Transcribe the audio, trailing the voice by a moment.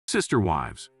Sister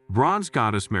Wives. Bronze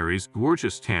Goddess Meri's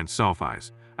gorgeous tan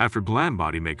selfies after Glam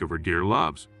body makeover. Dear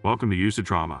loves, welcome to Use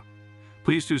Drama.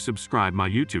 Please do subscribe my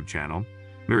YouTube channel.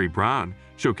 Meri Brown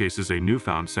showcases a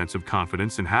newfound sense of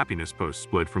confidence and happiness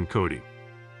post-split from Kody.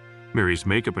 Meri's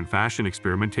makeup and fashion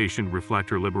experimentation reflect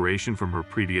her liberation from her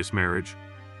previous marriage.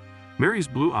 Meri's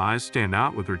blue eyes stand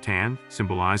out with her tan,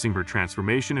 symbolizing her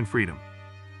transformation and freedom.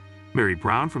 Meri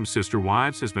Brown from Sister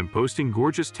Wives has been posting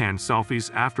gorgeous tan selfies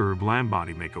after her Glam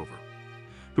body makeover.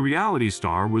 The reality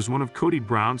star was one of Kody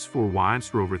Brown's 4 wives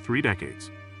for over 3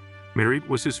 decades. Meri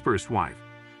was his first wife,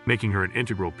 making her an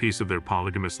integral piece of their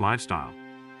polygamous lifestyle.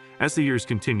 As the years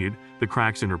continued, the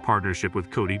cracks in her partnership with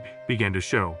Kody began to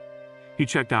show. He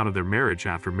checked out of their marriage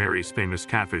after Meri's famous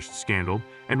catfish scandal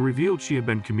and revealed she had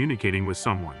been communicating with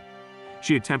someone.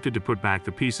 She attempted to put back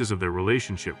the pieces of their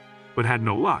relationship, but had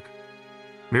no luck.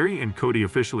 Meri and Kody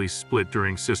officially split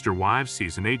during Sister Wives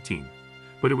season 18,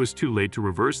 but it was too late to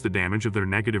reverse the damage of their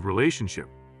negative relationship.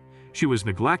 She was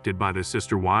neglected by the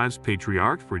Sister Wives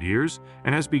patriarch for years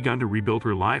and has begun to rebuild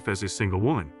her life as a single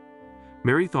woman.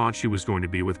 Meri thought she was going to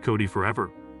be with Kody forever,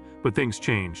 but things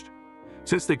changed.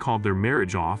 Since they called their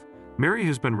marriage off, Meri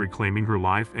has been reclaiming her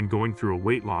life and going through a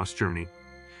weight loss journey.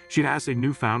 She has a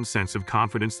newfound sense of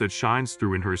confidence that shines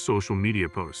through in her social media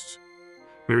posts.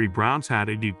 Meri Brown's had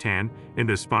a deep tan in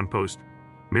this fun post.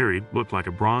 Meri looked like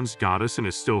a bronze goddess in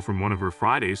a still from one of her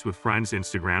Fridays with Friends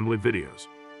Instagram live videos.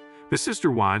 The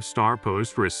Sister Wives star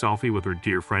posed for a selfie with her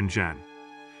dear friend Jen.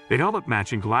 They held up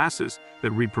matching glasses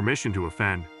that read "Permission to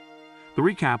Offend." The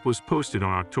recap was posted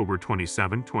on October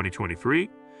 27, 2023,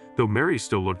 though Meri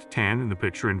still looked tan in the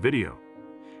picture and video.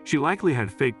 She likely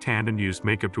had fake tanned and used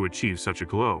makeup to achieve such a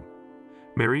glow.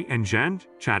 Meri and Jen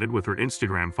chatted with her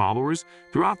Instagram followers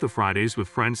throughout the Fridays with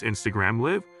Friends Instagram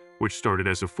live, which started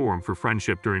as a forum for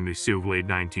friendship during the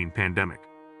COVID-19 pandemic.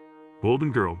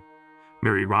 Golden Girl.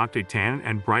 Meri rocked a tan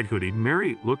and bright hoodie.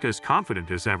 Meri looked as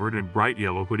confident as ever in a bright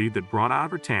yellow hoodie that brought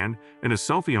out her tan in a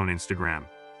selfie on Instagram.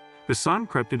 The sun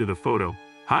crept into the photo,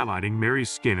 highlighting Meri's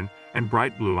skin and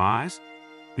bright blue eyes.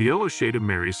 The yellow shade of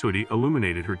Meri's hoodie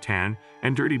illuminated her tan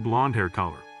and dirty blonde hair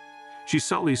color. She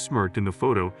subtly smirked in the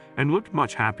photo and looked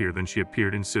much happier than she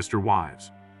appeared in Sister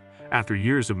Wives. After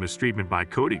years of mistreatment by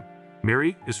Kody,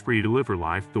 Meri is free to live her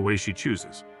life the way she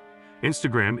chooses.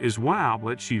 Instagram is one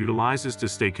outlet she utilizes to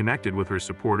stay connected with her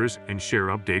supporters and share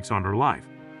updates on her life.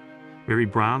 Meri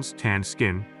Brown's tan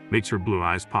skin makes her blue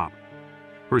eyes pop.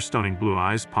 Her stunning blue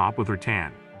eyes pop with her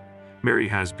tan. Meri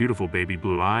has beautiful baby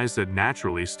blue eyes that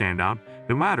naturally stand out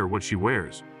no matter what she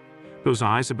wears. Those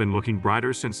eyes have been looking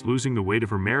brighter since losing the weight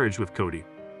of her marriage with Kody.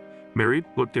 Meri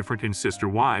looked different in Sister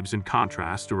Wives in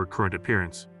contrast to her current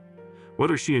appearance.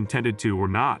 Whether she intended to or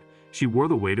not, she wore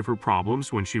the weight of her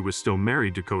problems when she was still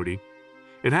married to Kody.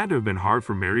 It had to have been hard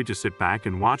for Meri to sit back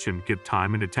and watch him give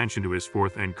time and attention to his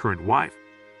fourth and current wife,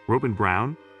 Robyn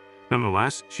Brown.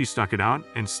 Nonetheless, she stuck it out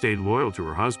and stayed loyal to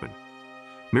her husband.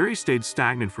 Meri stayed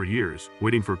stagnant for years,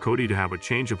 waiting for Kody to have a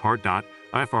change of heart.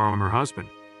 From her husband.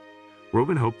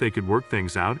 Robyn hoped they could work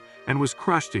things out and was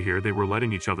crushed to hear they were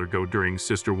letting each other go during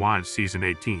Sister Wives season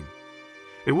 18.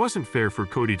 It wasn't fair for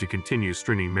Kody to continue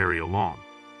stringing Meri along.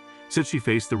 Since she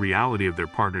faced the reality of their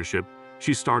partnership,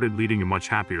 she started leading a much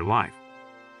happier life.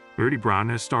 Meri Brown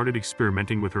has started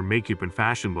experimenting with her makeup and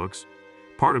fashion looks.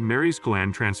 Part of Meri's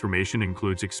Glam transformation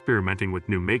includes experimenting with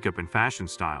new makeup and fashion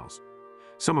styles.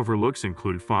 Some of her looks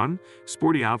include fun,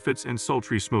 sporty outfits and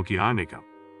sultry smoky eye makeup.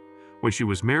 When she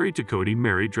was married to Kody,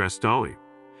 Meri dressed dully.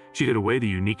 She hid away the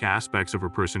unique aspects of her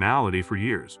personality for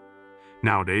years.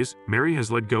 Nowadays, Meri has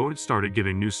let go and started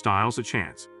giving new styles a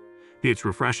chance. It's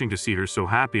refreshing to see her so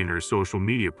happy in her social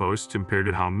media posts compared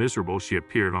to how miserable she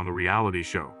appeared on the reality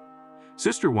show.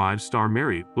 Sister Wives star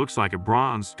Meri looks like a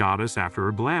bronze goddess after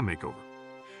her Glam makeover.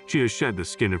 She has shed the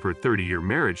skin of her 30-year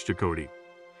marriage to Kody.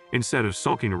 Instead of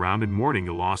sulking around and mourning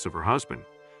the loss of her husband,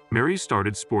 Meri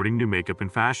started sporting new makeup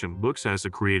and fashion looks as a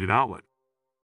creative outlet.